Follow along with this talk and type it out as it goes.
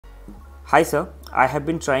Hi sir, I have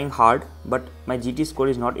been trying hard but my GT score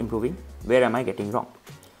is not improving. Where am I getting wrong?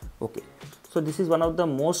 Okay, so this is one of the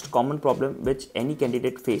most common problem which any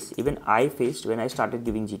candidate face. Even I faced when I started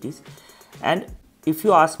giving GTs. And if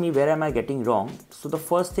you ask me where am I getting wrong, so the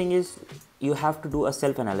first thing is you have to do a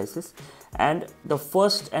self-analysis. And the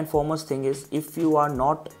first and foremost thing is, if you are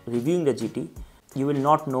not reviewing the GT, you will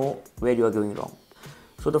not know where you are going wrong.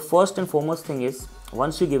 So the first and foremost thing is,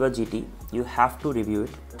 once you give a GT, you have to review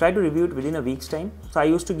it. Try to review it within a week's time. So I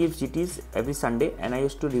used to give GTs every Sunday and I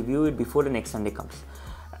used to review it before the next Sunday comes.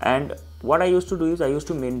 And what I used to do is I used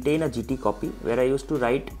to maintain a GT copy where I used to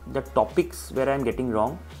write the topics where I am getting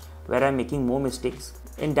wrong, where I am making more mistakes.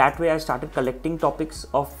 In that way, I started collecting topics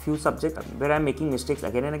of few subjects where I am making mistakes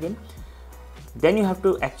again and again. Then you have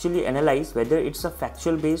to actually analyze whether it's a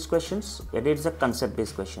factual based questions, whether it's a concept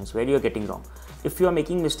based questions, where you're getting wrong. If you are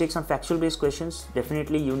making mistakes on factual based questions,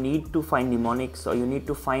 definitely you need to find mnemonics or you need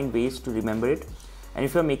to find ways to remember it. And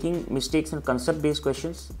if you're making mistakes on concept based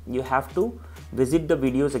questions, you have to visit the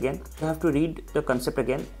videos again. You have to read the concept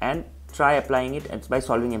again and try applying it by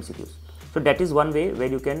solving MCQs. So that is one way where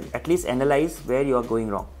you can at least analyze where you are going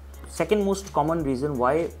wrong. Second most common reason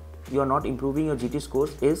why you are not improving your GT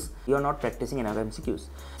scores is you are not practicing enough MCQs.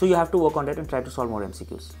 So you have to work on that and try to solve more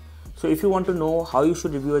MCQs. So if you want to know how you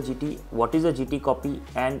should review a GT, what is a GT copy,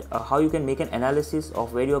 and how you can make an analysis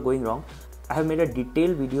of where you are going wrong, I have made a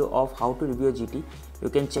detailed video of how to review a GT. You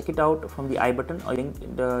can check it out from the I button or link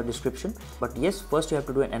in the description. But yes, first you have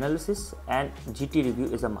to do an analysis, and GT review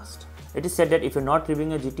is a must. It is said that if you're not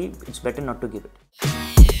reviewing a GT, it's better not to give it.